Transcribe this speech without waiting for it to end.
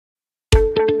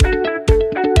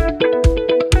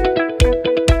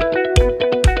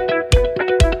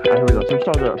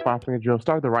start the five finger drill.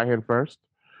 Start with the right hand first.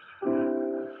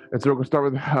 And so we're gonna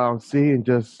start with C and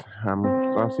just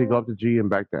start C, go up to G and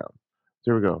back down.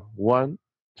 So here we go. One,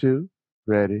 two,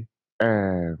 ready,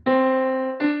 and all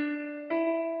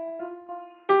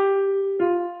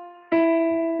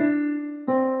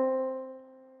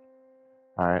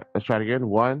right. Let's try it again.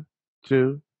 One,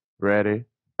 two, ready,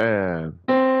 and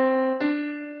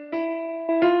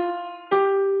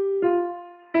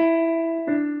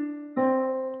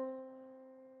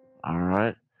all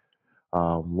right.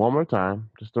 One more time,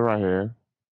 just the right hand.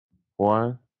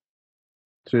 One,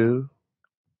 two,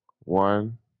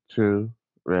 one, two,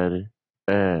 ready,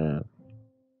 and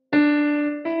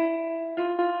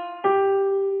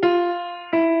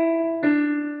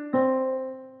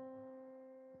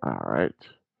all right.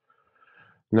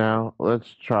 Now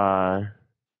let's try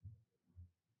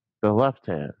the left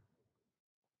hand.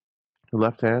 The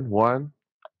left hand. One,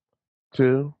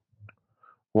 two,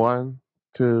 one,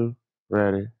 two,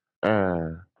 ready,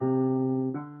 and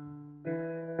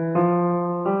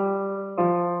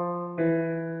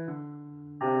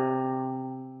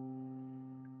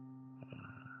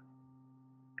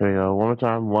here we go. One more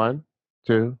time. One,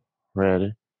 two,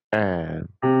 ready, and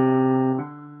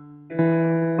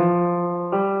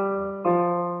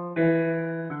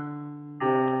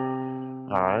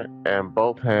all right. And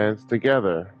both hands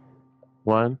together.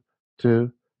 One,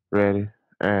 two, ready,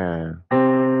 and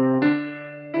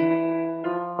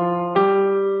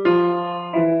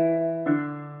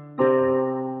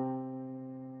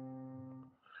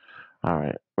all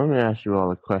right. Let me ask you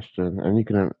all a question, and you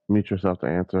can mute yourself to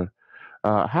answer.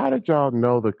 How did y'all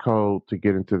know the code to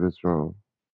get into this room?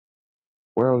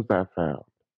 Where was that found?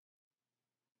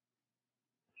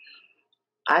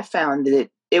 I found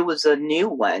that it was a new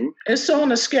one. It's on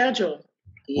the schedule.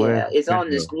 Yeah, it's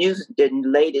on this the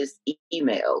latest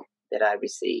email that I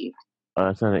received.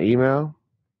 It's on an email?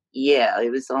 Yeah,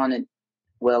 it was on it.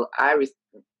 Well, I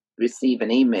received an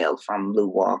email from Lou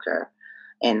Walker,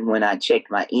 and when I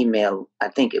checked my email, I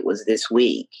think it was this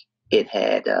week, it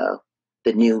had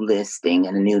the new listing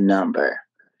and a new number.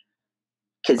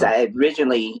 Because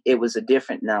it was a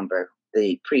different number,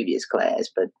 the previous class,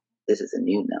 but this is a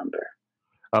new number.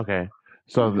 Okay.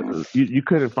 So you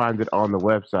couldn't find it on the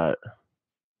website.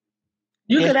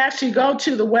 You could actually go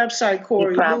to the website,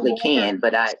 Corey. You probably can,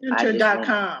 but I just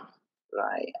com.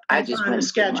 Right. I just went the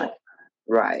schedule.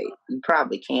 Right. You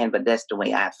probably can, but that's the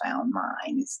way I found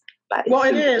mine. It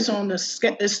is on the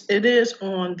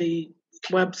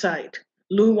website,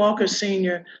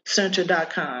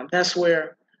 LouWalkerSeniorCenter.com. That's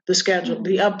where the schedule,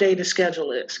 the updated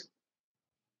schedule is.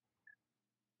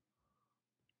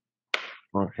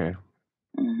 Okay.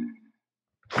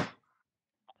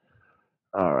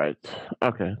 All right.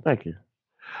 Okay. Thank you.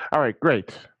 All right.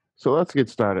 Great. So let's get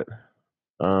started.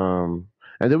 And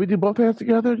did we do both hands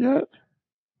together yet?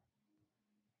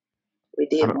 We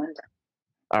did one time.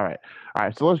 All right. All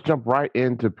right. So let's jump right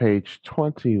into page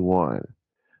 21.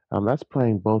 That's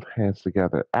playing both hands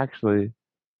together. Actually,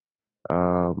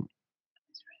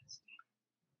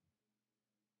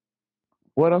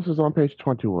 what else is on page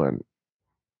 21?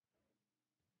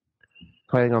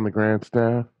 Playing on the grand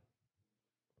staff.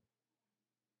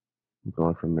 I'm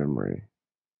going from memory.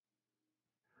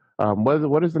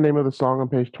 What is the name of the song on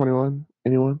page 21?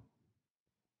 Anyone?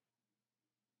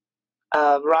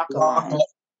 Rock Along.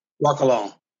 Rock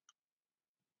Along.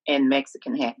 And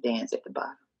Mexican Hat Dance at the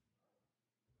bottom.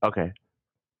 Okay.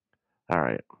 All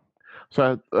right.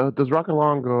 So does Rock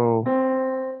Along go?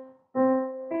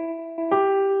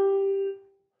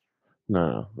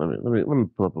 No. Let me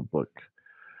pull up a book.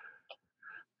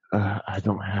 I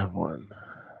don't have one.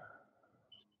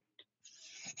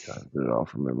 Trying to do it all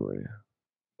from memory.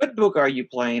 What book are you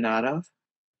playing out of?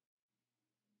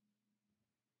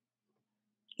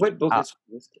 What book is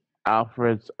listed?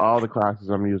 Alfred's. All the classes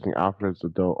I'm using Alfred's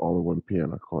Adult Only One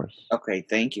Piano course. Okay,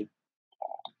 thank you.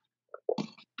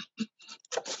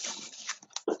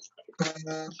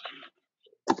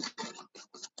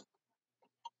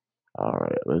 All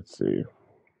right, let's see.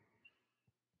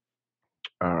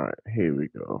 All right, here we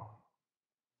go.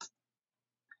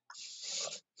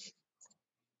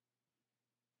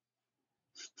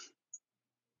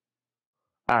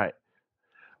 All right.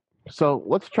 So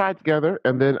let's try it together,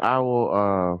 and then I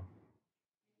will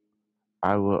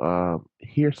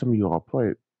hear some of you all play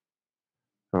it.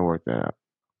 I'll work that out.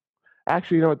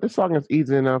 Actually, you know what? This song is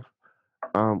easy enough.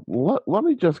 Let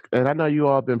me just, and I know you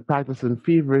all have been practicing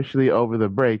feverishly over the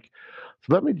break.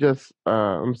 So let me just,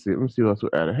 let me see what else we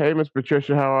added. Hey, Miss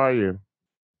Patricia, how are you?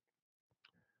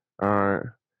 All right.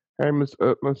 Hey, who's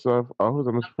that, Miss Flo?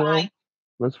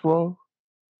 Miss Flo?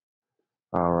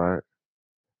 All right.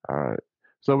 All right.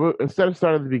 So instead of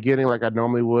starting at the beginning like I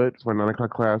normally would for a 9 o'clock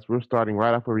class, we're starting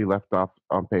right off where we left off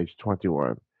on page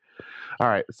 21. All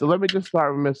right. So let me just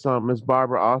start with Miss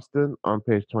Barbara Austin on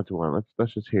page 21.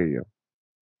 Let's just hear you.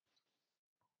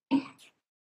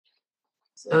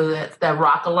 So that's that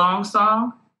rock along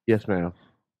song? Yes, ma'am.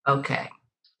 Okay.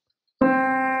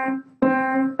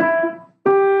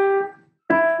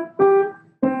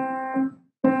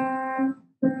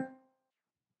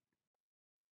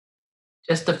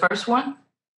 Just the first one?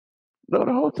 No,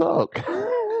 the whole talk.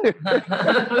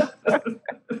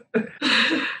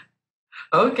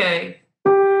 Okay.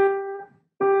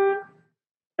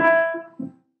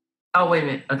 Oh, wait a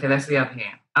minute. Okay, that's the other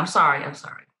hand. I'm sorry.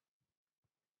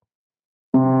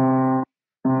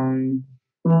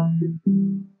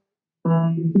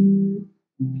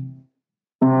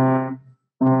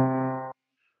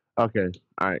 Okay.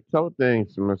 All right. Couple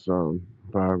things, Miss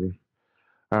Barbara.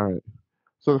 All right.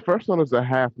 So the first one is a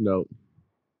half note,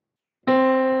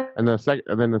 and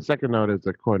then the second note is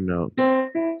a quarter note.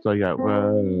 So you got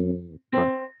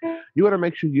you want to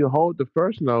make sure you hold the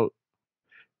first note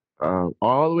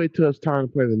all the way till it's time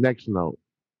to play the next note.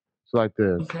 So like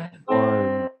this, Okay.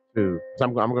 1, 2. So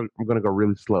I'm gonna go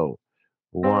really slow.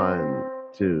 1,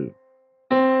 2.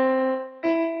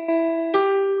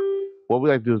 What we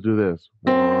like to do is do this.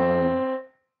 1.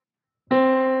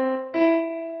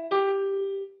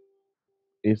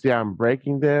 You see how I'm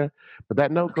breaking there, but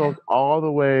that note Okay. goes all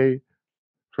the way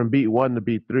from beat 1 to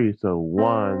beat 3. So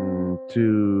 1,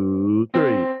 2, 3,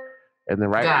 and then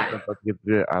right when Got I'm it. about to get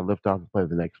there, I lift off and play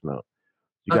the next note.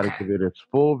 You got to Okay. give it its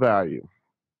full value.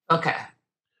 Okay.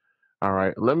 All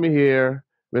right, let me hear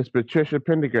Miss Patricia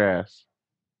Pendergrass.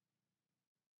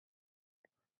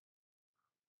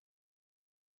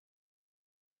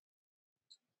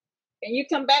 Can you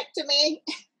come back to me?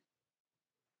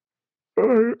 All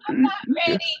right, I'm not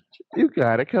ready. you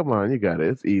got it. Come on, you got it.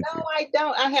 It's easy. No, I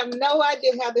don't. I have no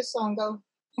idea how this song goes.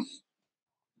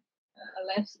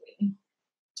 Let's see.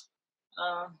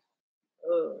 Oh.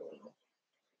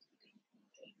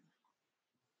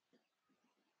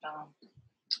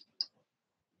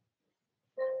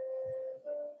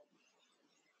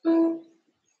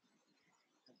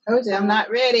 Told you I'm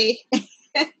not ready.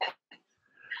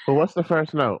 Well, what's the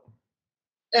first note?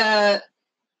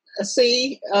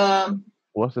 C.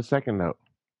 What's the second note?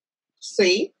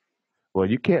 C. Well,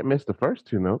 you can't miss the first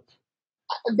two notes.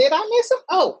 Did I miss them?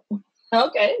 Oh,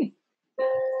 okay.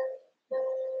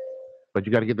 But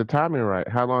you got to get the timing right.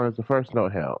 How long is the first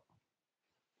note held?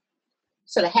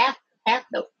 So the half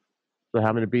note. So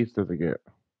how many beats does it get?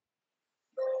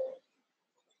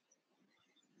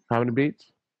 How many beats?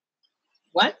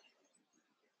 What?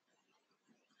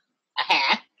 A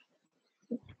half.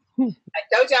 I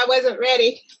told you I wasn't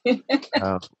ready.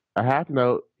 A half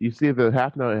note. You see the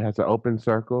half note, it has an open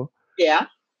circle. Yeah.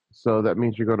 So that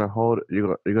means you're gonna hold.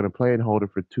 You're gonna play and hold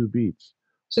it for 2 beats.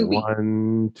 2 beats.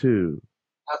 1, 2.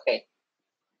 Okay.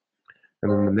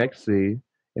 And then the next C,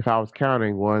 if I was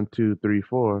counting 1, 2, 3,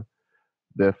 4,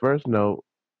 the first note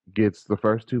gets the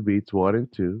first 2 beats, 1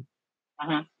 and 2.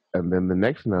 Uh-huh. And then the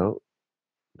next note,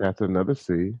 that's another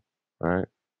C, right?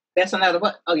 That's another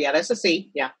one. Oh yeah, that's a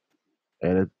C. Yeah.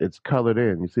 And it's colored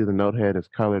in. You see the note head is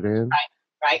colored in.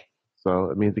 Right. So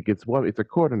it means it gets one. It's a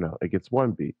quarter note. It gets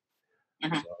 1 beat.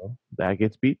 Uh-huh. So that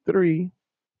gets beat 3.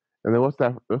 And then what's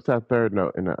that third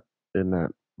note in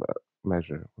that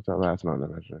measure? What's that last note in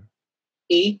that measure?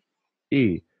 E.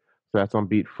 E. So that's on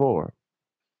beat 4.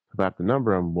 So I have to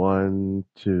number them 1,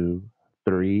 2,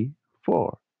 3,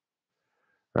 4.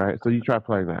 All right. So you try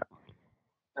playing that.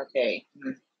 Okay.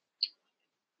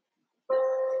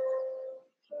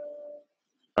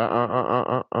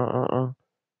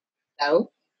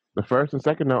 No. The first and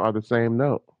second note are the same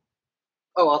note.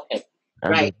 Oh, okay.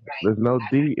 And Right. there's no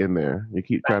D in there. You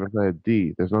keep trying to play a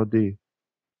D. There's no D.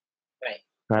 Right.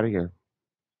 Try it again.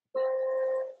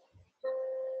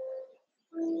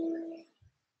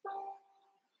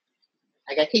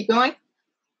 I gotta keep going.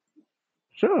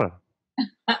 Sure.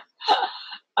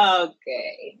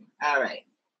 Okay. All right.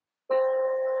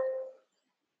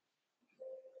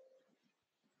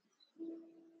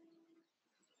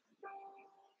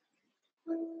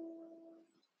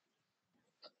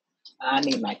 I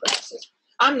need my glasses.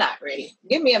 I'm not ready.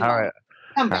 Give me a moment. All right.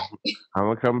 Come back. I'm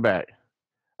gonna come back.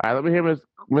 All right. Let me hear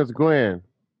Miss Gwen.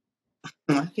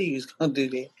 I knew you was gonna do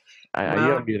that. I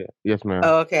yelled you. Yes, ma'am.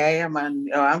 Oh, okay, I am on.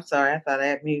 Oh, I'm sorry. I thought I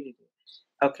had muted it.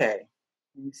 Okay,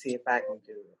 let me see if I can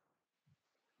do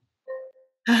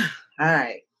it. All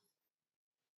right.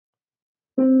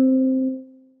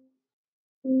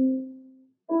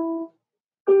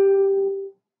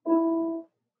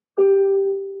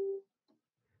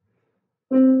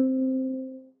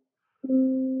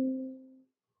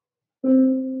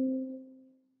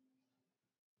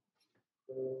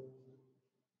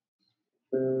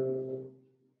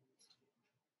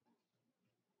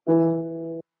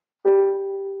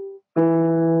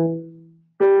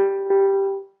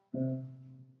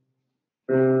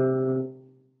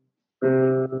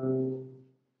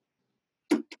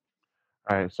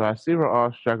 so I see we're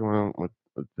all struggling with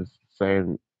the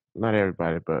same. Not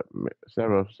everybody, but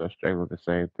several of us are struggling with the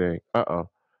same thing.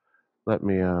 Let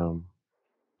me.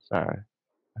 Sorry,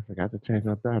 I forgot to change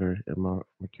my battery in my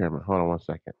camera. Hold on one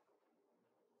second.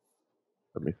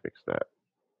 Let me fix that.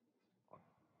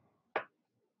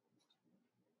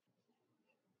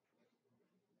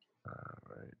 All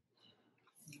right.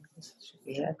 Should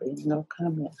be happy. No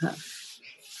comment, huh?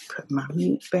 Put my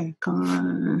mute back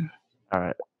on. All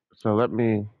right. So let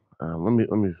me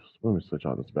switch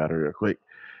on this battery real quick.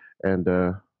 And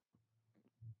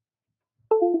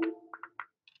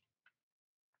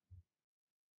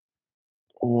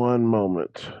one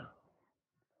moment.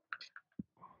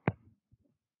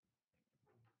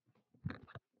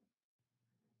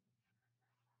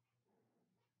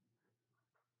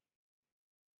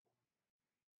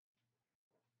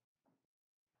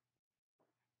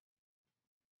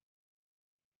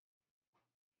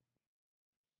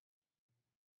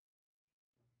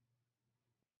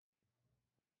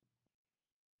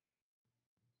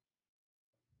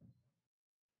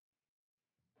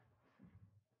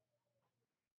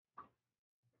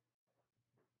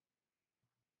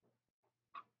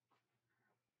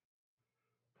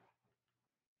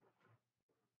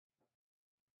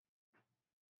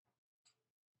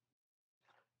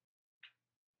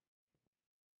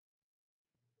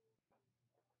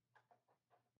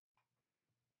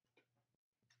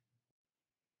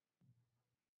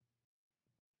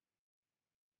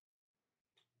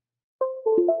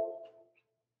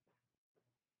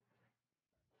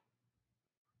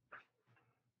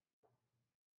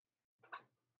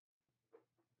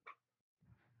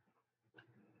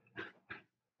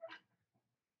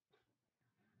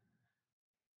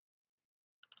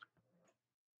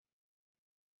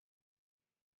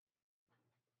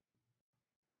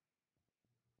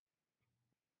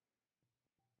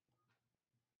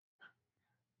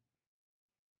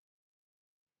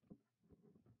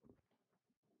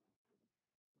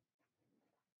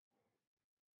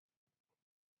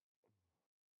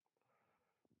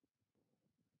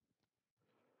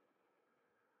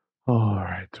 All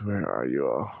right, where are you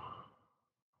all?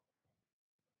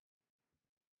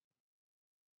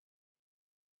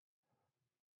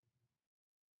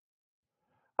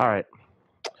 All right.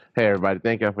 Hey everybody,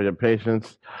 thank you for your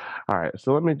patience. All right,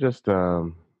 so let me just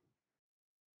go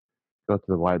to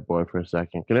the whiteboard for a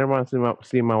second. Can everyone see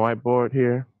my whiteboard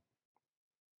here?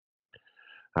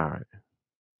 All right.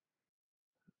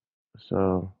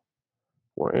 So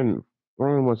we're in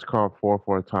we're in what's called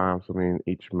 4/4 time. So I mean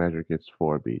each measure gets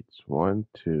 4 beats. 1,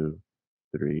 2,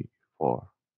 3, 4.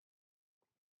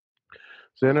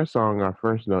 So in our song, our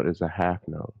first note is a half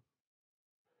note.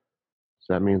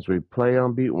 So that means we play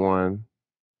on beat 1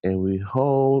 and we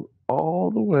hold all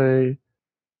the way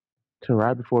to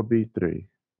right before beat 3.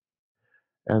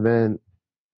 And then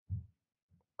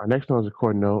our next note is a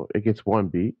chord note. It gets 1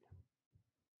 beat.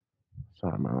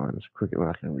 Sorry, my line is crooked.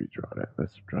 I can redraw that.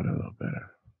 Let's draw that a little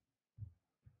better.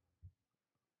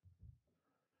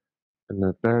 And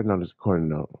the third note is a quarter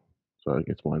note, so it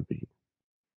gets 1 beat.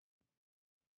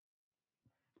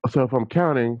 So if I'm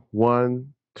counting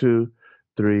 1, 2,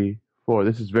 3, 4,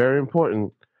 this is very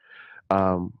important.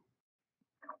 Um,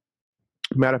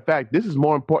 Matter of fact, this is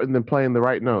more important than playing the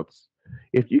right notes.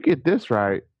 If you get this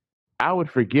right, I would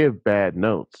forgive bad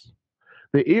notes.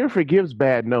 The ear forgives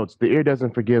bad notes. The ear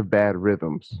doesn't forgive bad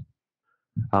rhythms.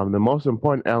 The most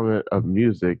important element of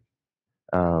music,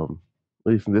 at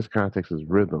least in this context, is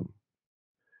rhythm.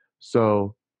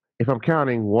 So if I'm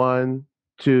counting 1,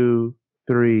 2,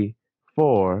 3,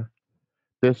 4,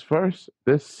 this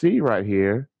C right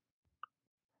here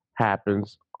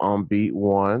happens on beat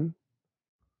 1,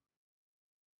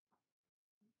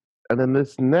 and then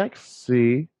this next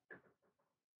C,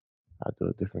 I'll do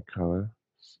a different color.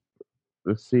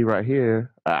 This C right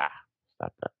here, stop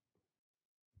that.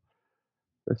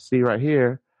 This C right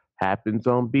here happens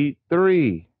on beat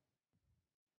 3,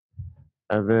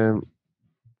 and then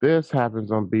this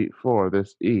happens on beat 4.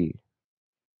 This E.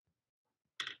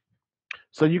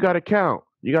 So you got to count.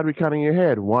 You got to be counting in your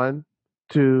head. 1,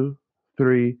 2,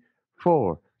 3,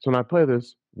 4. So when I play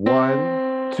this,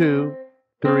 1, 2,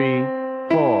 3,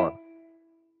 4.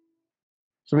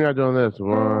 Some of y'all doing this.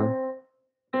 1.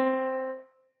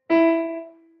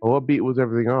 Well, what beat was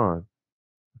everything on?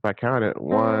 If I count it,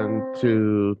 1,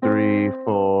 2, 3,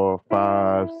 4,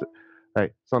 5, 6.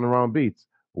 Hey, it's on the wrong beats.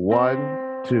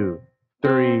 1, 2,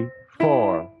 3,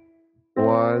 4.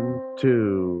 1,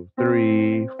 2,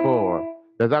 3, 4.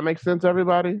 Does that make sense,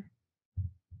 everybody?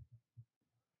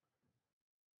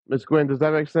 Miss Gwen, does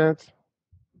that make sense?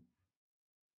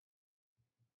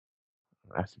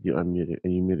 I said you unmuted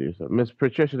and you muted yourself. Miss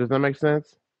Patricia, does that make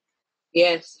sense?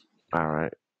 Yes. All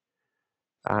right.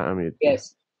 I unmuted you.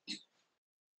 Yes.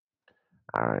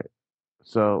 All right.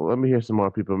 So let me hear some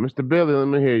more people. Mr. Billy, let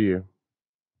me hear you.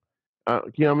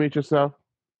 Can you unmute yourself?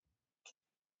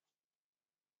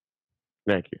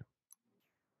 Thank you.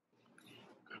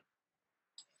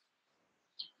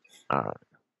 All right.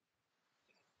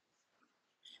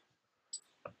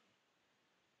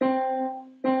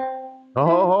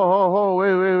 Oh,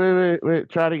 wait.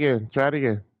 Try it again.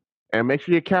 And make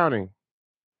sure you're counting.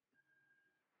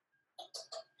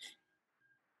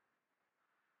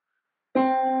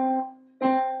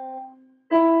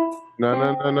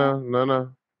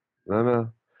 No.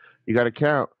 You got to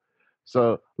count.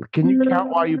 So, can you count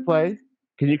while you play?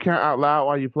 Can you count out loud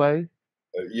while you play?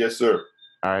 Yes, sir.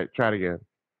 All right, try it again.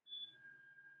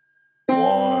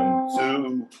 1,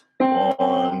 2,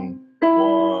 1,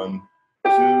 1,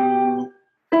 2,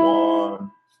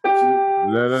 1, 2.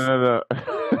 No.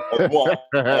 That's one.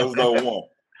 That was no one.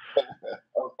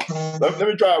 Let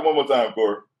me try it one more time,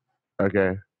 Corey.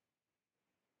 Okay.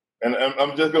 And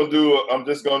I'm just gonna do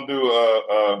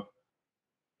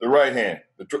the right hand,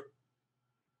 the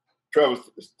Travis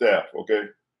staff. Okay.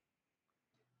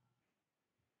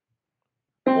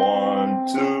 1,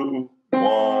 2,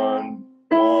 1,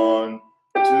 1,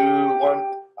 2,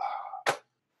 1.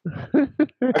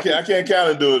 I can't count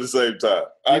and do it at the same time.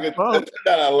 I can close.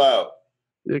 that out loud.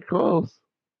 You're close.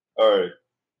 All right.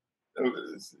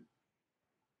 Let's see.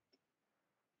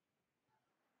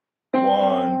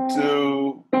 1,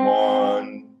 2,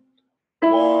 1,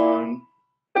 1,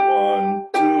 1,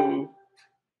 2,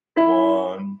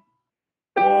 1,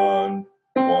 1,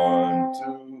 1,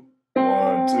 2,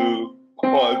 1, 2,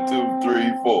 1, 2,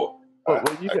 3, 4.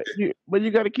 But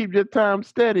you got to keep your time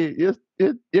steady.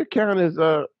 Your count is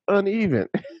uneven.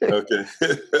 Okay.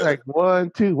 Like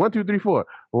 1, 2, 1, 2, 3, 4.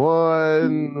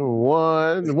 1,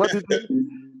 1, 1, 2, 3.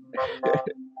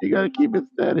 You got to keep it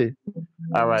steady.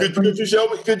 All right. Could you show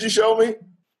me? Could you show me?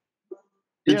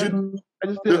 Yeah, I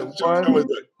just did it. 1,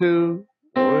 2,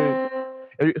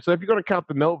 3. So if you're going to count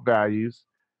the note values,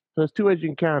 so there's two ways you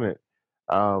can count it.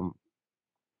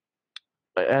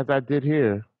 As I did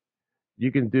here,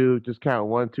 you can just count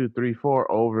 1, 2, 3,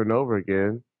 4 over and over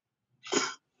again,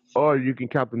 or you can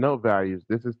count the note values.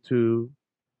 This is 2.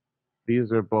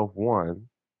 These are both 1.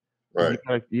 Right.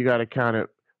 You got to count it.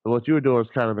 So what you were doing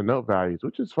is counting the note values,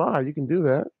 which is fine. You can do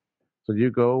that. So you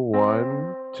go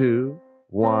 1, 2,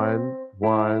 1,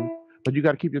 1, but you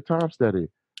got to keep your time steady.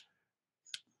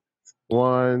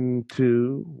 1,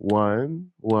 2,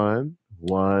 1, 1,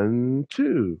 1,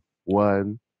 2,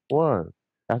 1, 1.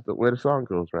 That's the way the song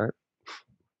goes, right?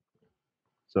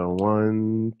 So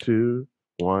 1, 2,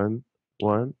 1,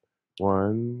 1,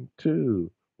 1,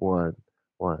 2, 1,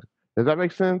 1. Does that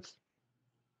make sense?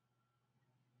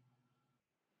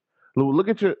 Look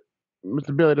at your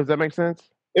Mr. Billy. Does that make sense?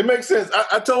 It makes sense.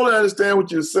 I totally understand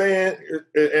what you're saying,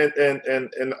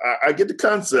 and I get the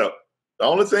concept. The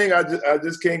only thing I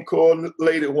just can't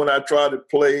correlate it when I try to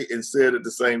play and say it at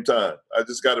the same time. I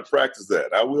just got to practice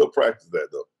that. I will practice that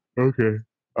though. Okay.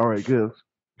 All right. Good.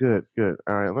 All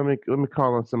right. Let me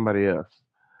call on somebody else.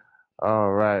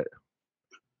 All right.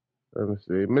 Let me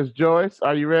see. Miss Joyce,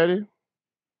 are you ready?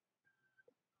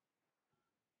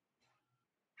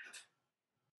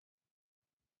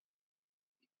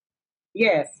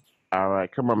 Yes. All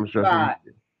right. Come on, Miss Joyce. Right.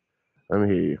 Let me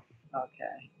hear you.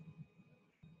 Okay.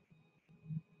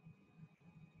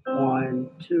 1,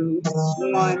 2,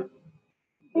 1,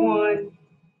 1,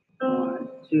 1,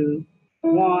 2,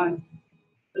 1,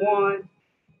 1,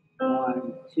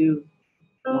 1, 2,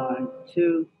 1,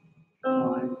 2,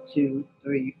 1, 2,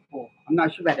 3, 4. I'm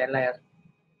not sure about that last.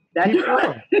 That's Keep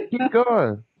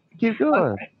going. Keep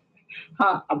going. Okay.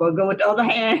 Huh? I'm gonna go with the other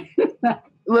hand.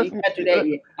 Listen, Ain't got to that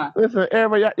yet. Huh? listen,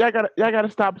 everybody, y'all gotta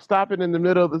stop stopping in the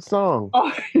middle of the song.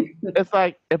 Oh. It's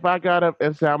like if I got up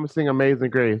and said I'm gonna sing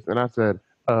Amazing Grace, and I said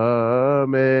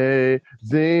Amazing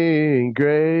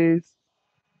Grace,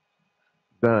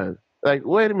 done. Like,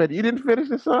 wait a minute, you didn't finish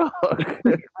the song.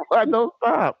 Why don't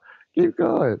stop? Keep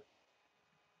going.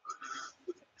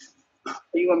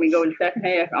 You want me to go in the second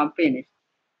half? I'm finished.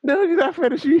 No, you're not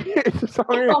finished. You hit the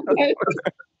song. Okay.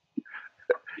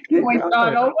 You want to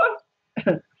start over?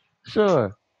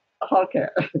 Sure. Okay.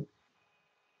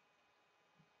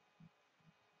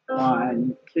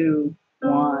 1, 2,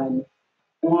 1,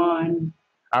 1.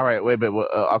 All right, wait a minute.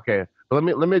 Okay, but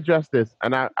let me address this,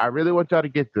 and I really want y'all to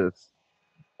get this.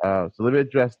 So let me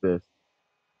address this.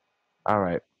 All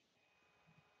right.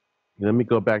 Let me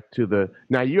go back to the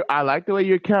now. I like the way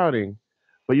you're counting,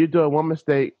 but you're doing one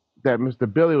mistake that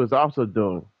Mr. Billy was also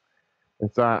doing.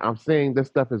 And so I'm saying this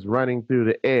stuff is running through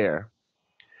the air.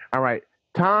 All right.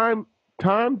 Time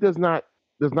time does not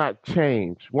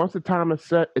change. Once the time is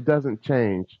set, it doesn't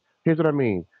change. Here's what I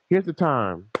mean. Here's the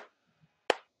time,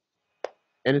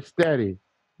 and it's steady.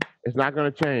 It's not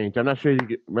going to change. I'm not sure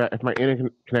if my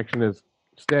internet connection is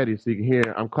steady, so you can hear.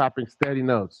 I'm clapping steady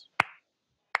notes.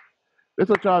 This is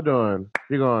what y'all doing.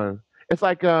 You're going. It's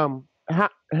like you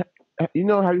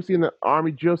know how you seen the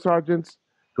army drill sergeants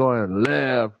going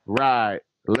left, right,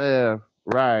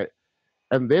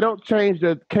 and they don't change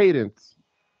their cadence.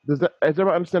 Does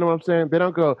everyone understand what I'm saying? They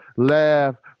don't go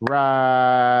left,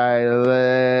 right,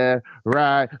 left,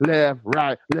 right.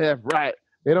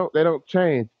 They don't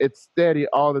change. It's steady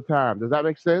all the time. Does that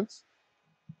make sense?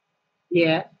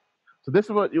 Yeah. So this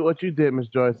is what you did, Miss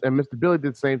Joyce, and Mr. Billy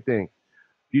did the same thing.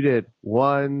 You did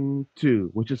 1,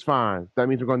 2, which is fine. That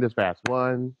means we're going this fast.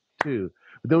 1, 2.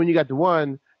 But then when you got to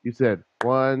 1, you said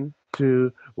 1,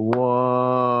 2,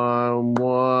 1,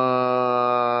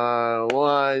 1,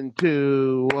 1,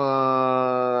 2,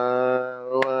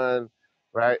 1, 1.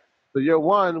 Right? So your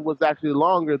 1 was actually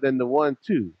longer than the 1,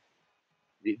 2.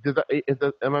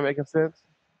 Am I making sense?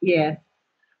 Yeah.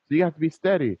 So you have to be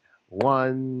steady.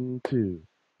 1, 2,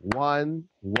 1,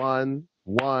 1,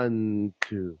 1,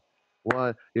 2,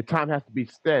 1. Your time has to be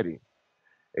steady.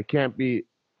 It can't be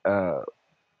uh,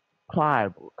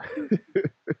 pliable.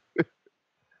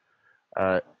 All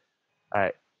right, all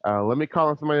right. Let me call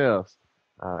on somebody else.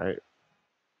 All right,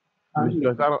 Miss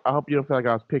Joyce. I hope you don't feel like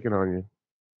I was picking on you.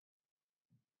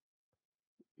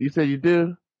 You said you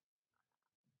do.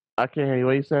 I can't hear you.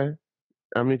 What you say?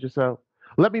 Unmute yourself.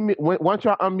 Let me. Once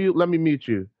y'all unmute, let me mute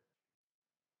you.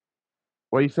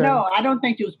 What you say? No, I don't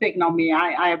think you was picking on me.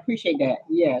 I appreciate that.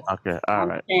 Yes. Okay. All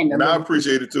right. And I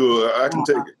appreciate it too. I can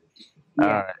take it. All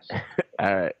Yeah. right.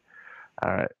 All right.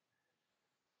 All right.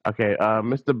 Okay.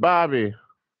 Mr. Bobby.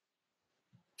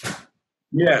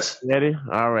 Yes. Ready?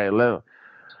 All right.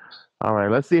 All right.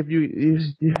 Let's see if you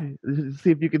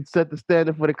see if you can set the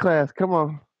standard for the class. Come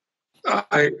on. All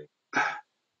right.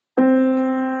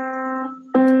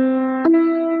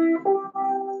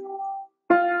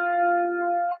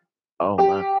 Oh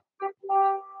my.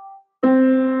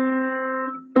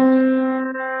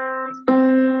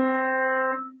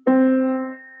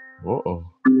 Uh-oh.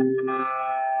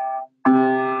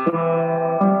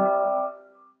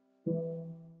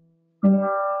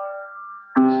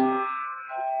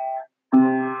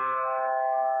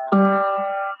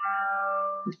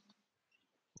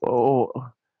 Oh.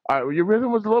 All right. Well, your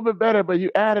rhythm was a little bit better, but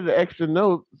you added an extra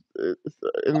note in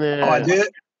there. Oh, I did?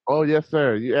 Oh yes,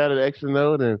 sir. You added an extra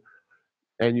note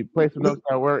and you played some notes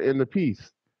that were in the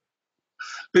piece.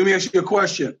 Let me ask you a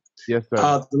question. Yes, sir.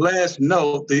 The last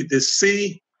note, the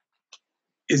C,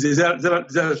 is that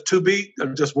a 2 beat or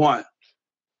just 1?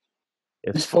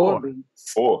 It's 4.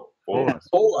 4. Four.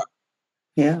 4.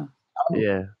 Yeah.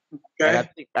 Yeah. And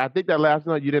Okay. I think that last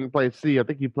note you didn't play C. I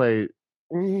think you played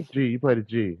G. You played a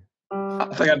G. I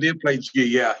think I did play G.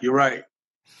 Yeah, you're right.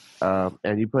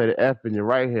 And you played an F in your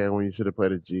right hand when you should have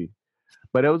played a G.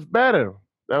 But it was better.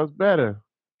 That was better.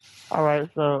 All right.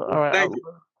 So all right. Thank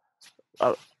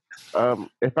you.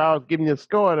 If I was giving you a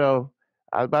score though,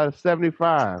 I was about a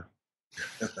 75.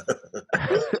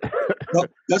 No,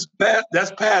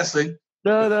 that's passing.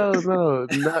 No.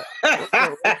 Not, what's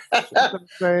that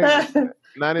saying?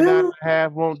 99 and a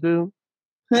half won't do.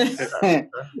 So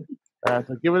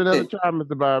give it another try,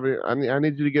 Mr. Bobby. I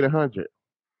need you to get 100.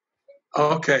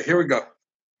 Okay, here we go.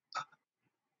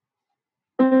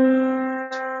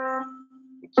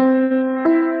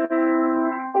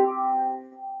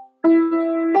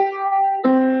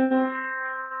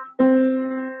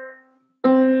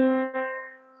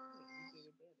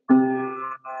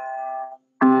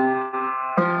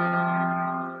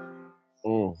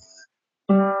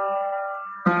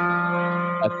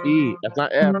 That's E. That's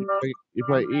not F. You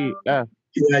play E, F.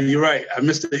 Yeah, you're right. I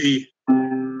missed the E.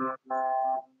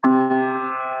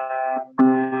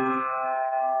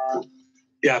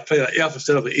 Yeah, I played an F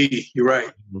instead of an E. You're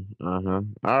right. Uh-huh.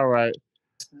 All right.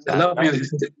 The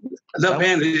left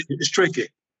hand is tricky.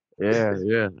 Yeah.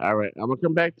 All right. I'm gonna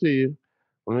come back to you.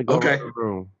 Let me go Okay. around the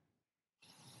room.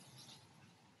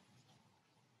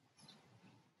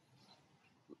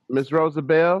 Miss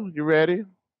Rosabelle, you ready?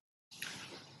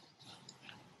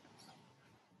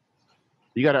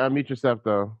 You gotta unmute yourself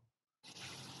though.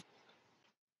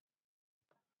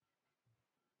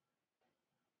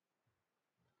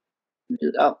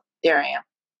 Oh, there I am.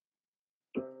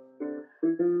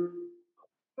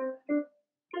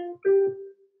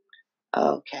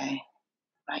 Okay.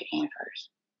 Right hand first.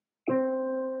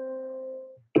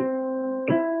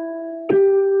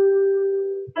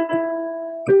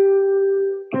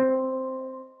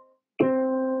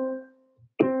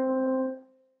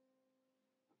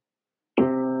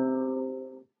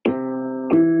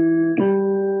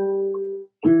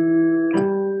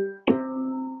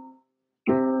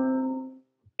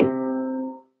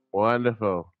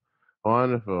 Wonderful.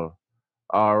 Wonderful.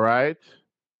 All right.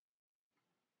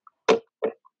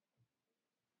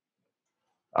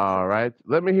 All right.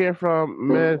 Let me hear from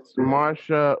Miss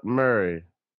Marsha Murray.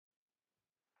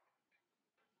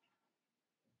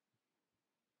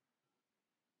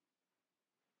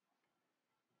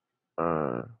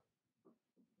 Uh,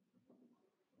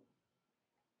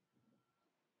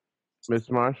 Miss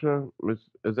Marsha,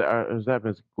 is that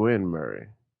Miss Gwen Murray?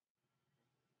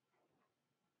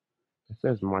 It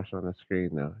says Marsha on the screen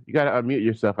now. You gotta unmute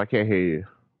yourself. I can't hear you.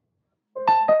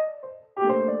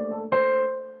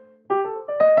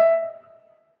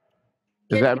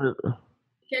 Is that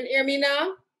Can you hear me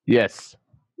now? Yes.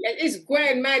 Yeah, it's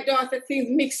Gwen. My daughter things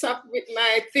mix up with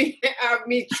my thing. Have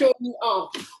me showing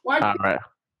off. What All right.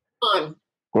 on?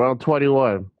 We're on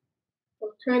 21.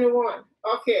 21.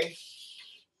 Okay.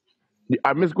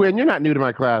 Miss Gwen, you're not new to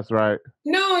my class, right?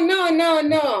 No.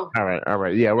 All right. All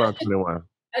right. Yeah, we're on 21.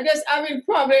 I just having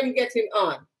problem getting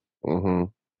on. Mm-hmm.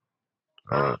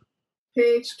 All right.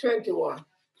 Page 21.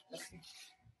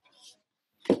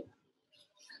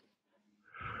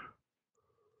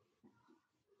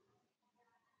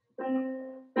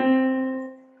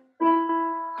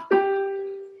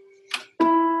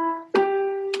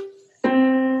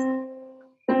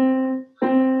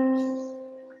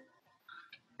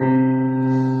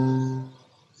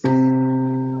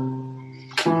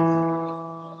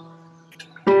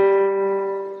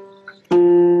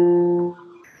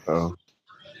 Oh.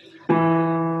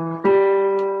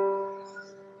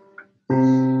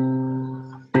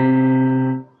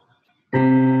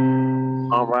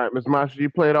 All right, Miss Marsha, you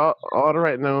played all the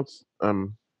right notes.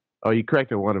 Oh, you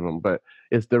corrected one of them, but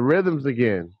it's the rhythms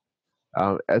again.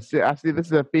 I see this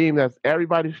is a theme that's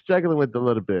everybody's struggling with a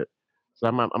little bit. So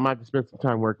I might have to spend some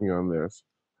time working on this.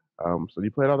 So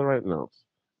you played all the right notes.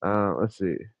 Let's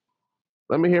see.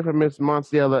 Let me hear from Miss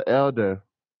Monsiela Elder.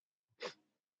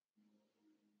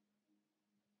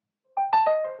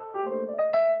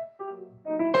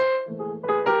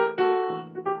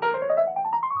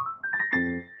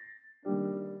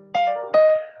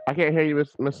 I can't hear you,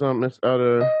 Miss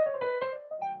Elder.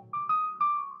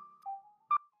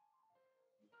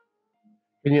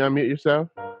 Can you unmute yourself?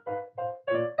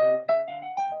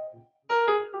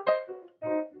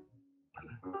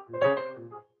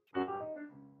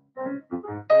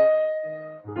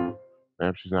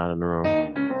 Damn, she's not in the room.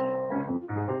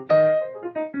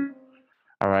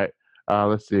 All right.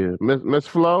 Let's see. Miss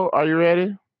Flo, are you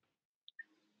ready?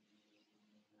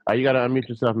 You gotta unmute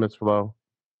yourself, Miss Flo.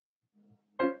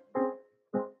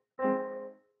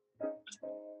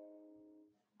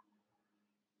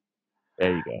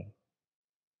 There you go.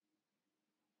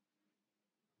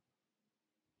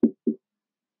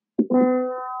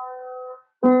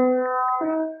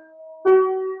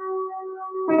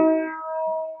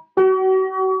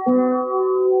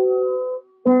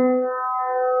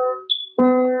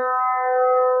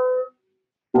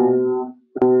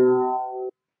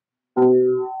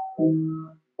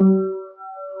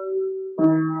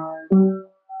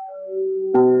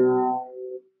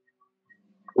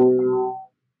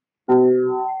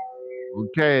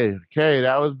 Okay,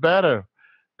 that was better.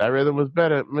 That rhythm was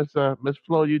better, Miss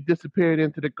Flo. You disappeared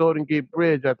into the Golden Gate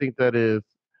Bridge. I think that is.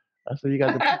 I said you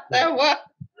got the. What?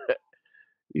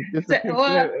 You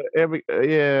disappeared.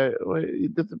 You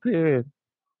disappeared.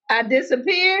 I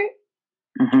disappeared?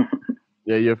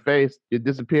 Yeah, your face. You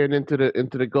disappeared into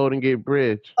the Golden Gate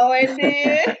Bridge. Oh, I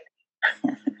did?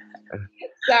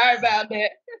 Sorry about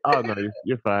that. Oh no,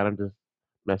 you're fine. I'm just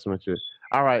messing with you.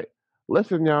 All right,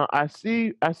 listen, y'all. I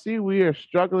see we are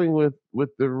struggling with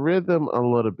the rhythm a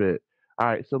little bit. All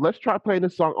right, so let's try playing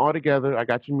this song all together. I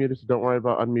got you muted, so don't worry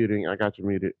about unmuting. I got you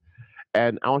muted,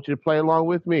 and I want you to play along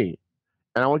with me,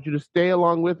 and I want you to stay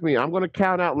along with me. I'm going to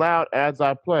count out loud as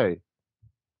I play.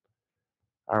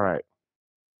 All right,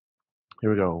 here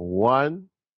we go. 1,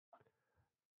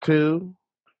 2,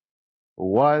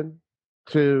 1,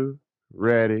 2,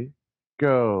 ready,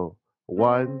 go.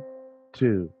 1,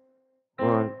 2.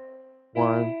 1,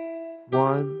 1,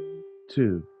 1,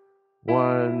 2.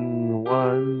 1,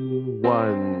 1,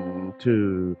 1,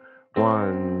 2.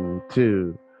 1,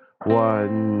 2.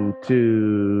 1,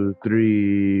 2,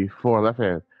 3, 4. Left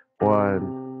hand.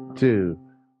 1, 2.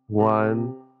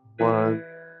 1, 1,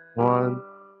 1,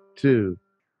 2.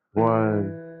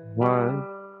 1, 1,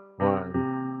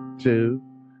 1, 2.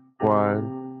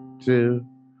 1, 2.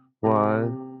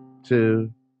 1,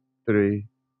 2, 3,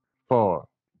 4.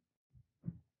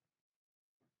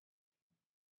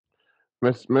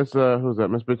 Who's that?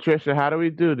 Miss Patricia, how do we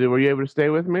do? Were you able to stay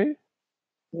with me?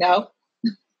 No.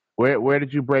 Where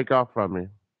did you break off from me?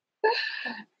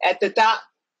 At the top.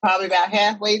 Probably about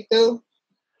halfway through.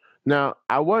 Now,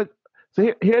 here's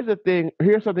the thing.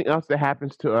 Here's something else that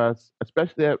happens to us,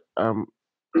 especially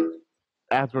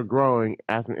as we're growing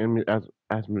as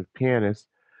pianists.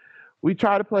 We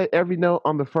try to play every note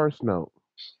on the first note.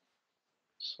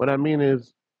 What I mean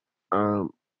is,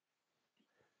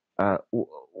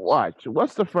 watch.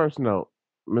 What's the first note,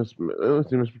 Miss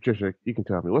Patricia? You can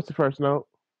tell me. What's the first note?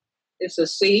 It's a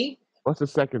C. What's the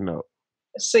second note?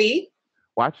 A C.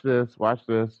 Watch this. Watch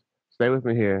this. Stay with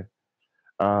me here.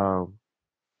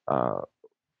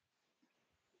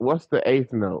 What's the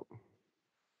eighth note?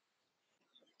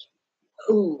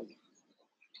 Ooh.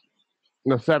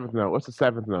 No, seventh note. What's the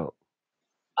seventh note?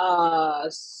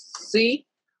 C.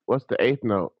 What's the eighth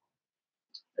note?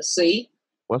 A C.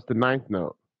 What's the ninth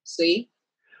note? C.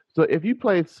 So if you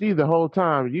play C the whole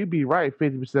time, you'd be right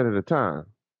 50% of the time.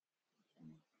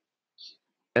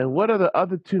 And what are the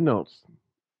other two notes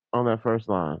on that first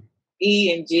line?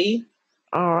 E and G.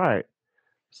 All right.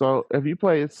 So if you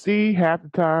play C half the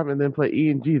time and then play E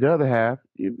and G the other half,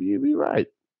 you'd be right.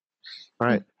 All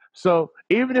right. So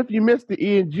even if you missed the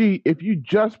E and G, if you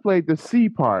just played the C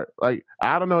part, like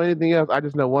I don't know anything else, I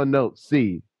just know one note,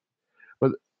 C.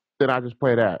 But then I just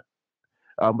play that.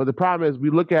 But the problem is we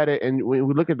look at it and we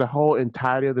look at the whole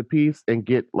entirety of the piece and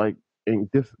get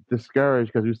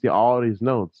discouraged because we see all these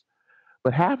notes.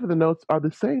 But half of the notes are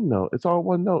the same note. It's all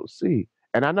one note, C.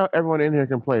 And I know everyone in here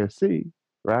can play a C,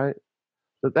 right?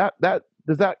 So that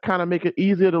does that kind of make it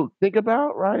easier to think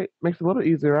about, right? Makes it a little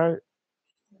easier, right?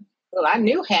 Well, I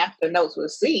knew half the notes were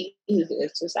C.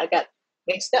 It's just I got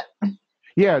mixed up.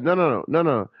 Yeah, no.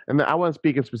 And I wasn't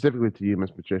speaking specifically to you, Miss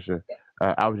Patricia.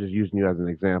 I was just using you as an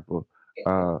example.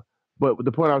 But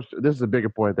the point this is a bigger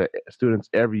point that students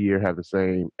every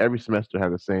semester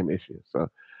have the same issue. So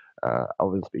I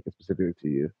wasn't speaking specifically to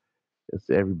you. It's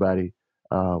to everybody.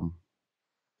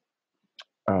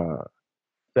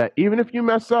 That even if you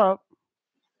mess up,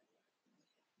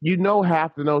 you know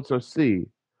half the notes are C.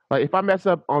 Like if I mess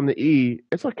up on the E,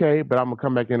 it's okay, but I'm gonna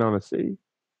come back in on a C.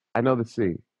 I know the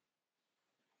C.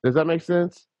 Does that make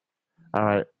sense? All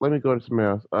right, let me go to something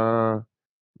else.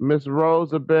 Miss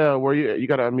Rosabelle, you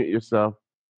gotta unmute yourself.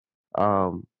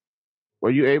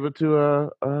 Were you able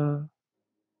to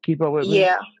keep up with me?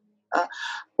 Yeah.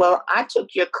 Well, I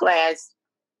took your class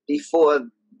before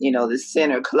the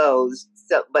center closed,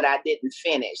 but I didn't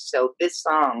finish. So this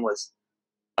song was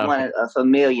a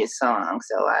familiar song,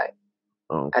 so I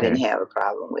didn't have a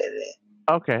problem with it.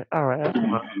 Okay, all right, that's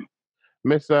fine.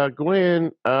 Miss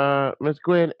Gwen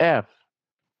F.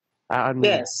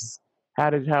 Yes. How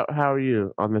are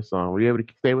you on this song? Were you able to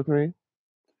stay with me?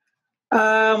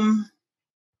 I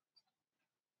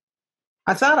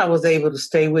thought I was able to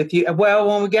stay with you. Well,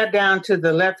 when we got down to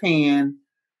the left hand,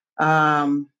 I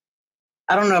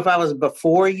don't know if I was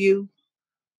before you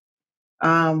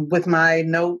with my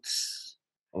notes,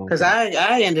 because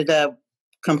I ended up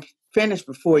finished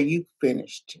before you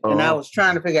finished, and I was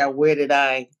trying to figure out where did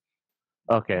I.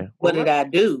 Okay. What did I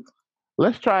do?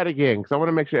 Let's try it again because I want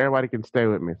to make sure everybody can stay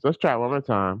with me. So let's try it one more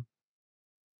time.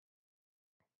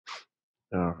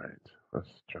 All right. Let's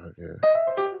try it again.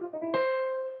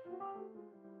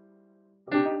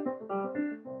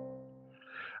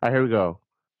 All right, here we go.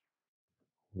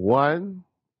 1,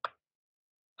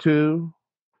 2,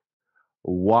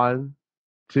 1,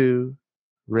 2,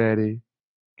 ready,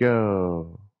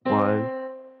 go. 1,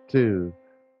 2,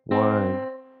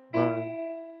 1,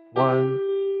 1,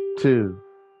 2,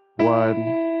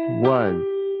 1, 1,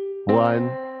 1,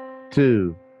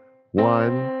 2,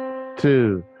 1,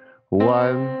 2,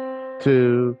 1,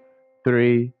 2,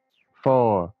 3,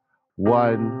 4,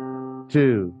 1,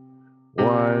 2,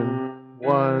 1,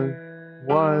 1,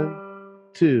 1,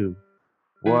 2,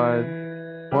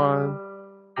 1, 1,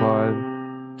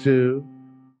 1, 2,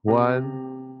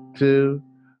 1, 2,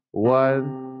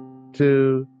 1,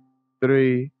 2,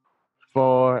 3,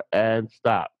 4, and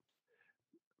stop.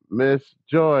 Miss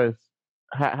Joyce,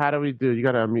 how do we do? You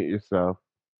gotta unmute yourself.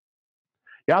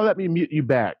 Y'all let me mute you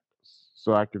back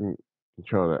so I can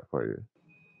control that for you.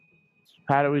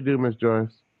 How do we do, Miss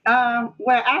Joyce? Well,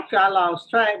 actually, I lost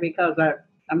track because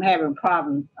I'm having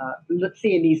problems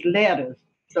seeing these letters.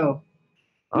 So,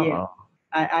 yeah,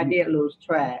 I did lose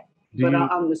track. But I'm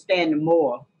understanding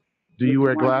more. Do you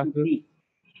wear glasses?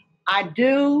 I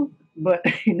do, but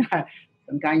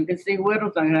sometimes you can see with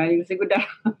them, sometimes you can see without.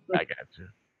 I got you.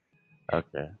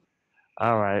 Okay.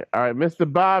 All right,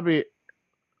 Mr. Bobby.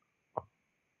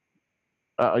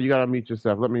 You gotta mute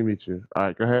yourself. Let me mute you. All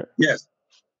right, go ahead. Yes.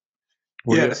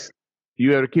 Yes.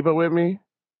 You able to keep up with me?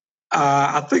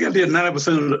 I think I did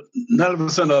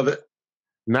 90% of it.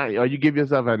 90. Oh, you give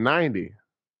yourself a 90.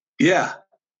 Yeah.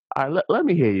 All right, let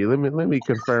me hear you. Let me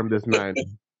confirm this 90.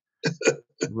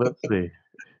 Let's see.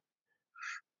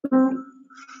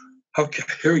 Okay,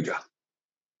 here we go.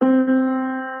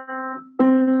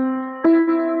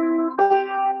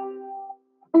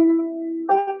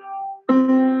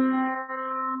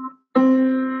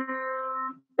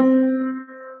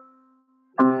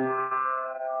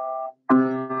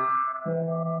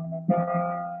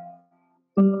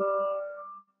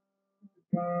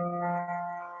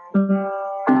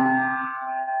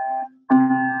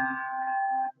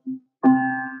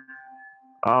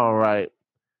 All right.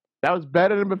 That was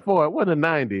better than before. It wasn't a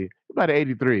 90, about an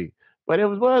 83. But it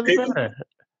was better.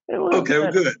 It was Okay,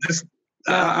 we're better. good.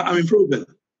 Now, I'm improving.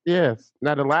 yes.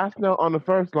 Now the last note on the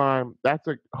first line, that's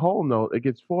a whole note. It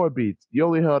gets 4 beats. You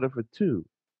only held it for 2.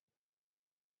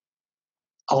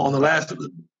 Oh, on the last,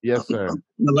 Yes, sir.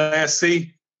 the last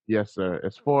C. Yes, sir.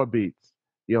 It's 4 beats.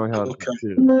 You only held it Okay. for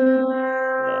 2.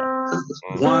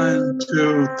 Yeah. 1,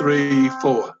 2, 3,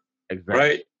 4. Exactly.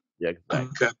 Right. Yeah,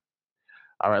 exactly. Okay.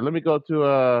 All right, let me go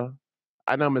to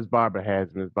I know Miss Barbara has.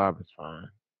 Miss Barbara's fine.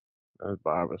 Miss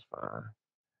Barbara's fine.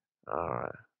 All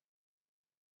right.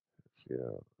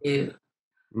 Yeah.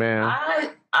 Man.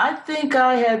 I think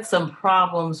I had some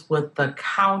problems with the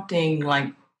counting,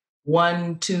 like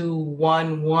 1, 2,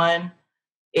 1, 1.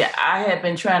 Yeah, I had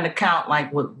been trying to count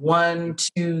like with 1,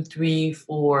 2, 3,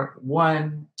 4,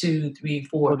 1, 2, 3,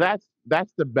 4. Well,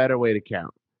 that's the better way to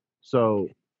count. So,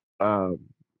 kind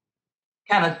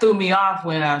of threw me off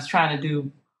when I was trying to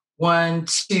do 1,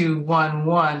 2, 1,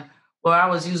 1. Well, I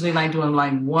was usually like doing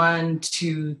like 1,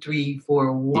 2, 3,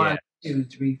 4, 1, 2,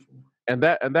 3, 4. And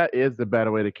that is the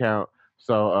better way to count.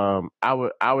 So I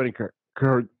would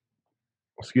encourage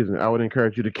excuse me, I would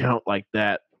encourage you to count like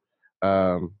that.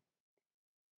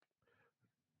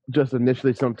 Just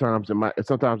initially, sometimes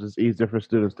it's easier for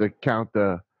students to count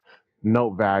the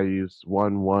note values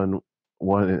 1, 1,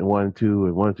 1, and 1, 2,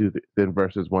 and 1, 2, then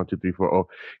versus 1, 2, 3, 4. Oh,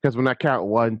 because when I count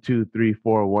 1, 2, 3,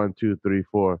 4, 1, 2, 3,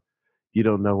 4, you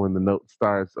don't know when the note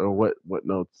starts or what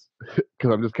notes.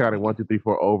 Because I'm just counting 1, 2, 3,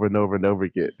 4 over and over and over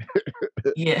again.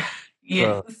 Yeah.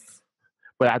 Yes. So,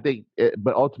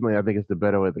 but ultimately, I think it's the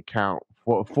better way to count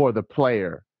for the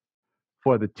player.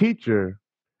 For the teacher,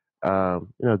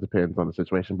 it depends on the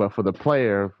situation. But for the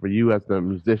player, for you as the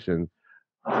musician,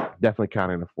 definitely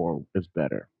counting to 4 is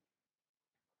better,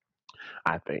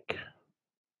 I think,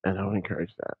 and I would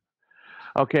encourage that.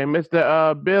 Okay,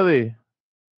 Mr. Billy.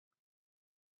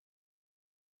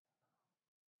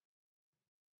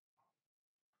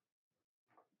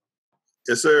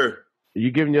 Yes, sir.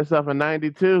 You giving yourself a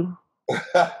 92?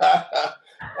 I'm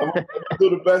gonna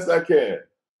do the best I can.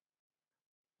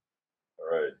 All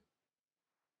right.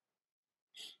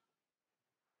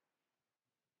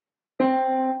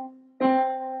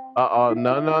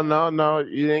 No.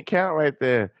 You didn't count right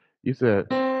there. You said,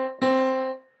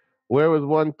 where was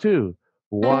 1, 2?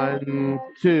 1,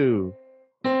 2.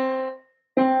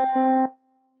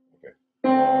 Okay.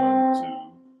 1, 2.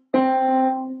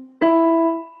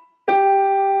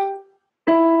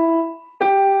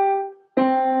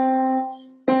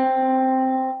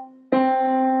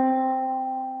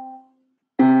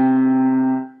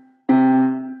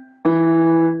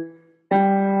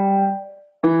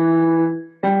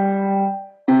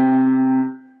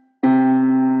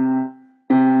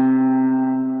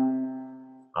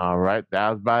 All right, that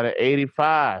was about an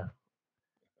 85.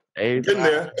 85. Getting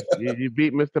there. You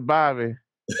beat Mr. Bobby.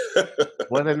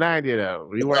 What a 90 though.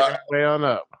 We working our way on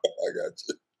up. I got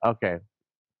you. Okay.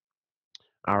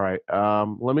 All right.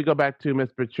 Let me go back to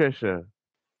Miss Patricia.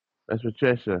 Miss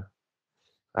Patricia,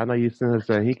 I know you sitting there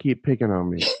saying he keep picking on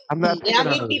me. I'm not picking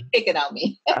on he you. keep picking on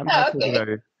me. I'm not picking on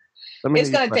you.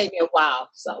 It's going to take me a while.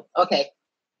 So, okay.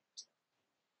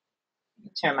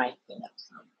 Turn my thing up.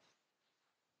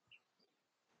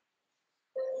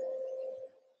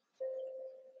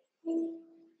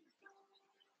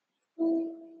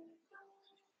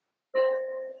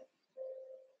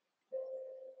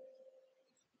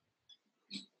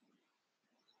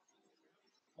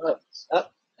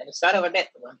 And start over that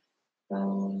one.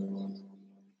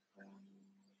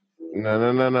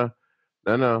 No.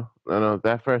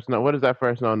 That first note. What is that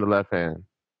first note on the left hand?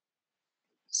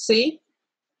 C.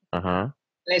 Uh-huh.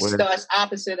 And it starts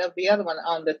opposite of the other one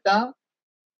on the thumb.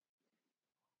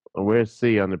 Where's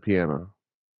C on the piano?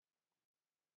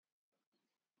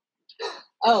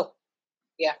 Oh,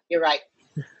 yeah, you're right.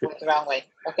 Went the wrong way.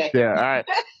 Okay. Yeah, all right.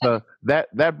 So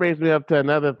that brings me up to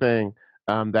another thing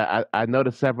that I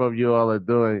noticed several of you all are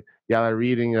doing. Y'all are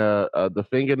reading the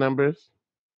finger numbers.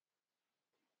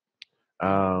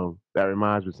 That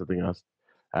reminds me of something else.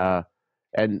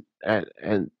 And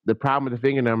the problem with the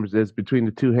finger numbers is between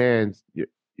the two hands,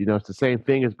 it's the same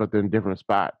fingers, but they're in different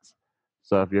spots.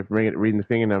 So if you're reading the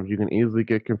finger numbers, you can easily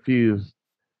get confused.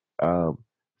 Um,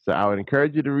 so I would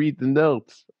encourage you to read the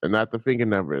notes and not the finger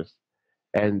numbers.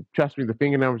 And trust me, the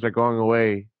finger numbers are going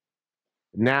away.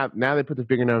 Now they put the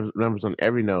finger numbers on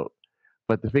every note,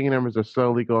 but the finger numbers are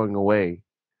slowly going away.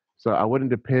 So I wouldn't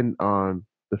depend on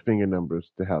the finger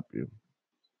numbers to help you.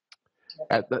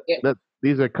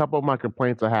 These are a couple of my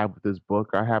complaints I have with this book.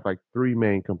 I have like 3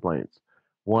 main complaints.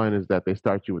 One is that they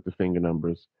start you with the finger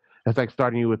numbers. It's like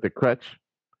starting you with the crutch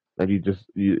that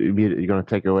you're going to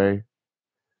take away.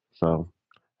 So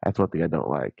that's one thing I don't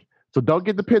like. So don't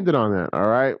get dependent on that. All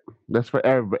right, that's for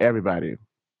everybody.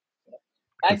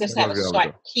 I just have a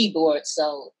short keyboard,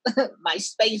 so my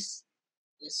space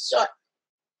is short.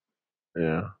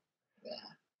 Yeah.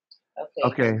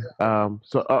 Okay. Okay.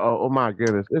 So, oh my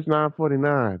goodness, it's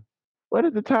 9:49. Where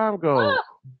did the time go,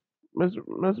 Miss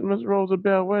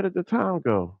Rosabelle? Where did the time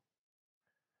go?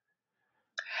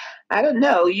 I don't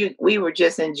know. We were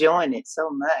just enjoying it so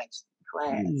much.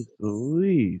 Class. Jeez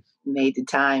Louise. Made the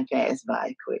time pass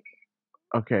by quicker.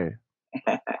 Okay.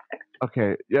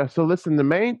 Okay. Yeah. So listen, the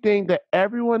main thing that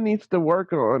everyone needs to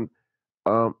work on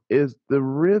is the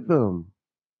rhythm.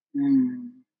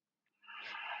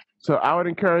 So I would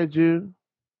encourage you,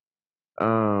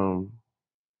 count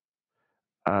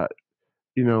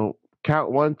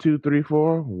 1, 2, 3,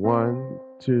 4. 1,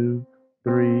 2,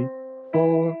 3,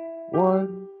 4.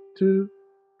 1, 2,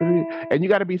 3. And you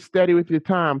got to be steady with your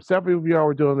time. Several of y'all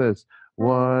were doing this.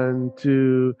 1,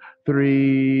 2,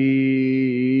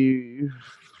 3,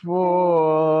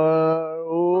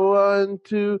 4. 1,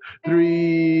 2,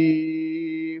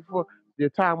 3, 4. Your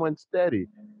time went steady.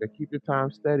 You keep your time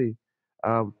steady.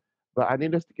 But I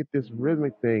need us to get this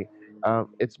rhythmic thing.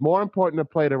 It's more important to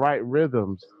play the right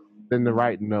rhythms than the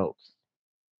right notes.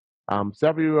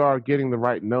 Several of you are getting the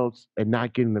right notes and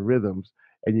not getting the rhythms,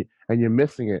 and you're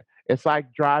missing it. It's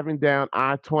like driving down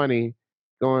I-20,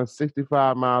 going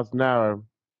 65 miles an hour,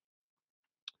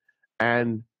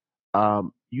 and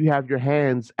you have your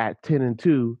hands at 10 and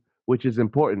 2, which is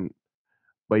important.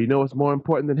 But you know what's more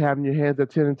important than having your hands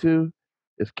at 10 and 2?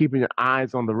 Is keeping your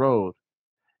eyes on the road.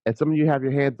 And some of you have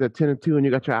your hands at 10 and 2 and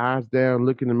you got your eyes down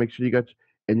looking to make sure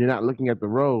and you're not looking at the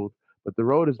road. But the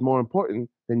road is more important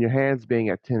than your hands being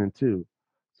at 10 and 2.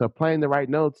 So playing the right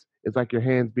notes is like your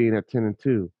hands being at 10 and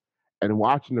 2. And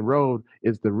watching the road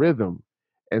is the rhythm.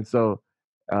 And so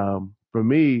for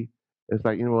me, it's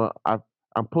like,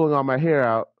 I'm pulling all my hair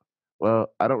out. Well,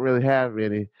 I don't really have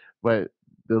any, but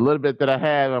the little bit that I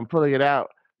have, I'm pulling it out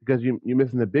because you're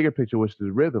missing the bigger picture, which is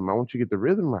the rhythm. I want you to get the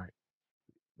rhythm right.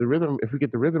 The rhythm, if we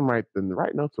get the rhythm right, then the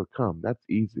right notes will come. That's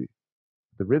easy.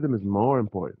 The rhythm is more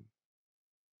important.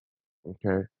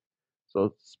 Okay?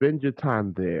 So spend your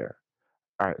time there.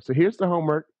 All right, so here's the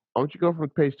homework. I want you to go from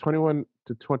page 21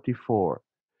 to 24.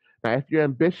 Now, if you're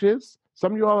ambitious,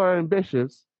 some of you all are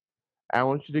ambitious, I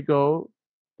want you to go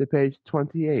to page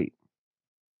 28.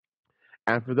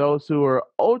 And for those who are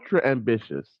ultra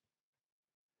ambitious,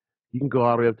 you can go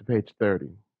all the way up to page 30.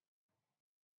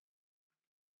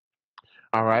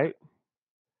 All right?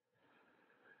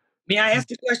 May I ask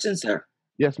a question, sir?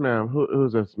 Yes, ma'am.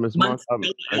 Who's this? Miss Monk?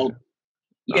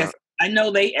 Yes, I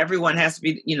know everyone has to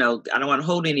be, I don't want to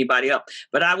hold anybody up,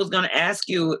 but I was going to ask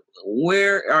you,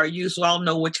 where are you so I'll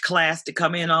know which class to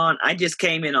come in on? I just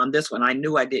came in on this one. I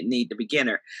knew I didn't need the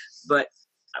beginner, but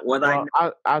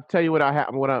I'll tell you what I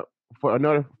have.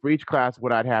 For each class,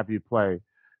 what I'd have you play.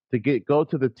 To go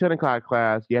to the 10 o'clock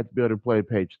class, you have to be able to play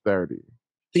page 30.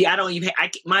 See,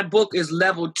 my book is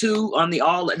level 2 on the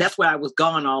all. That's where I was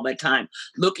gone all that time,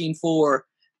 looking for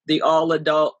the all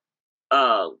adult.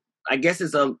 I guess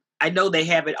I know they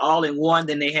have it all in one,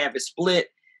 then they have it split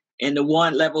in the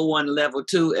level 1, level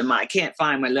 2. And I can't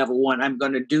find my level 1. I'm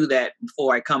going to do that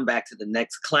before I come back to the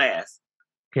next class.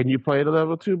 Can you play the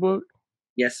level 2 book?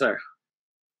 Yes, sir.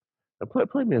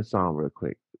 Play me a song real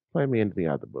quick. Play me anything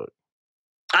out of the book.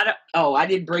 I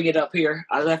didn't bring it up here.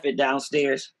 I left it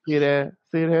downstairs. See that?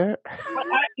 But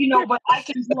I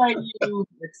can play you.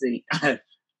 Let's see.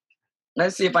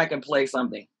 Let's see if I can play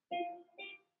something.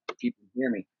 If you can hear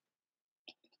me.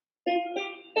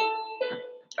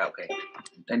 Okay.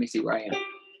 Let me see where I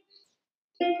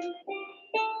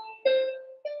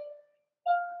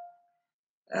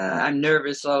am. I'm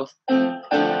nervous, so.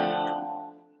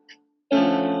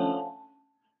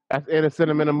 That's in a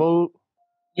sentimental mood?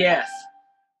 Yes.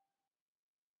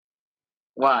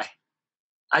 Why?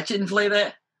 I shouldn't play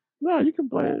that? No, you can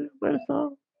play it. Play the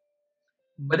song.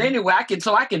 But anyway, I can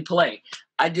play.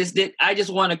 I just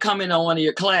want to come in on one of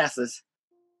your classes.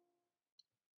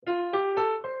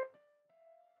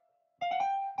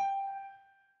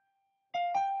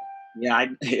 Yeah,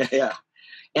 yeah.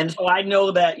 And so I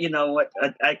know that, what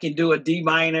I can do a D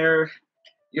minor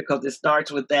because it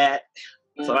starts with that.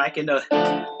 So I can, then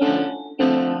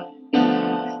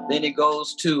it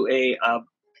goes to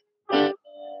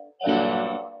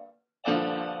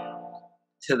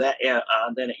to that,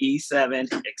 then an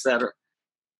E7, etc.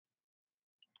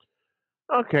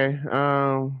 Okay.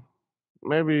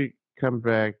 Maybe come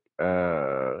back.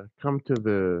 Come to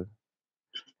the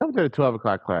 12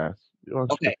 o'clock class. You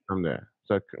want to come there?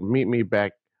 So meet me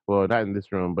back. Well, not in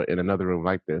this room, but in another room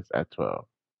like this at 12.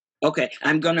 Okay,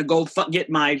 I'm gonna go get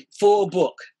my full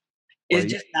book.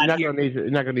 It's just not here. You're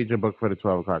not gonna need your book for the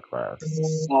 12 o'clock class.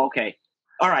 Okay.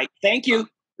 All right. Thank you.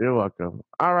 You're welcome.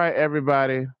 All right,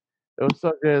 everybody. It was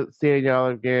so good seeing y'all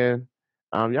again.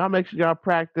 Y'all make sure y'all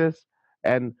practice.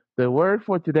 And the word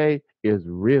for today is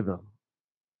rhythm.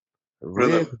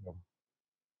 Rhythm.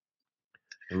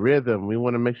 We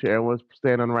want to make sure everyone's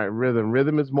staying on the right rhythm.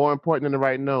 Rhythm is more important than the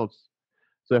right notes.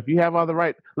 So if you have all the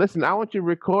right, listen, I want you to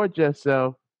record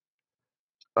yourself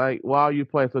like while you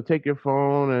play. So take your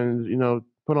phone and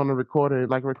put on the recorder,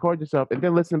 like record yourself, and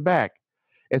then listen back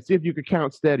and see if you can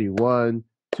count steady. 1,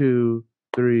 2,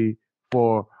 3,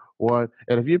 4, 1.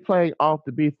 And if you're playing off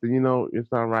the beats, then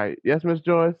it's not right. Yes, Miss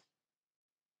Joyce?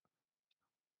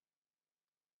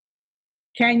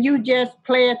 Can you just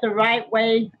play it the right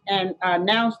way and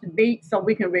announce the beat so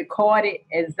we can record it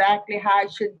exactly how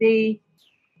it should be?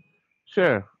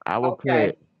 Sure, I will play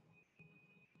it.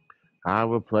 I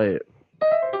will play it.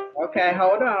 Okay,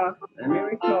 hold on. Let me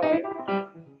record it.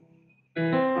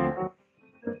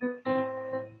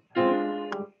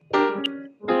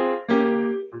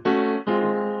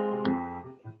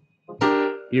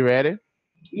 You ready?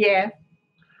 Yeah.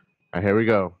 All right, here we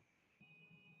go.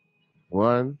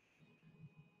 1.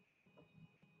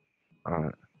 All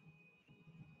right.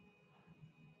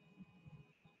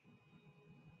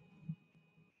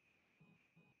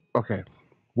 Okay.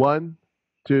 1,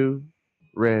 2,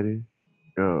 ready,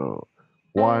 go.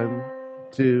 1,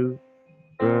 2,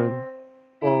 run,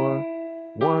 4.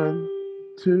 1,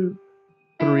 2,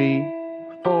 3,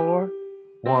 4.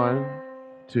 1,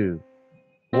 2.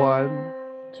 1,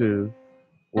 2.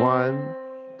 1,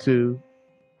 2,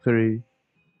 3,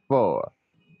 4.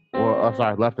 Well, oh,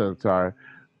 sorry, left hand. Sorry.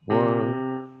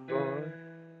 1,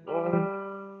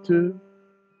 2,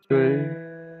 3,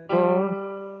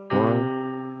 4.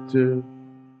 1, 2,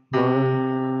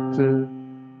 1, 2,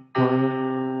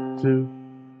 1, 2,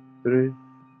 3,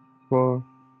 4.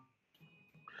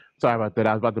 Sorry about that.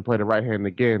 I was about to play the right hand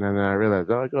again, and then I realized,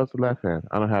 it goes to left hand.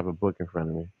 I don't have a book in front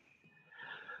of me.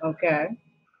 Okay.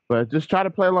 But just try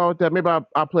to play along with that. Maybe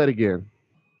I'll play it again.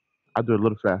 I'll do it a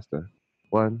little faster.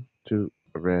 1, 2,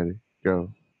 ready,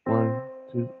 go. 1,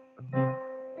 2, 1,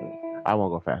 2. I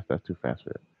won't go fast. That's too fast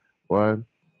for it. 1,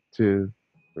 2,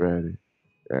 ready.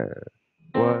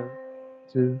 1,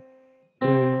 2, 3,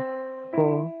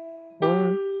 4.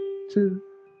 1, 2,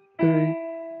 3,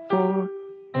 4.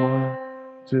 1,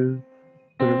 2,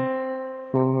 3,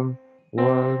 4.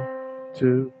 1,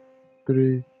 2,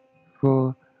 3,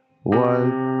 4.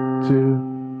 1, 2,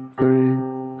 3,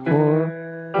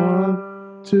 4.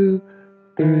 1, 2,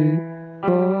 3,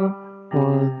 4.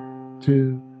 1,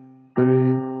 2,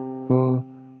 3, 4.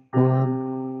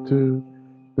 1, 2,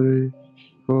 3,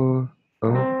 4.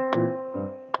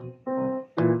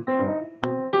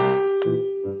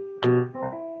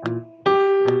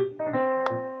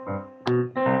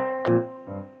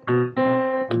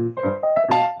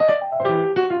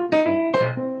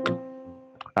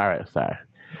 All right, sorry.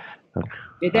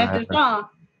 Is that the song?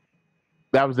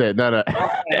 That was it. No.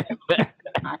 Okay.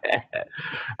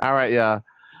 All right, y'all.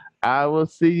 I will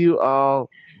see you all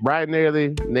bright and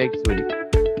early next week.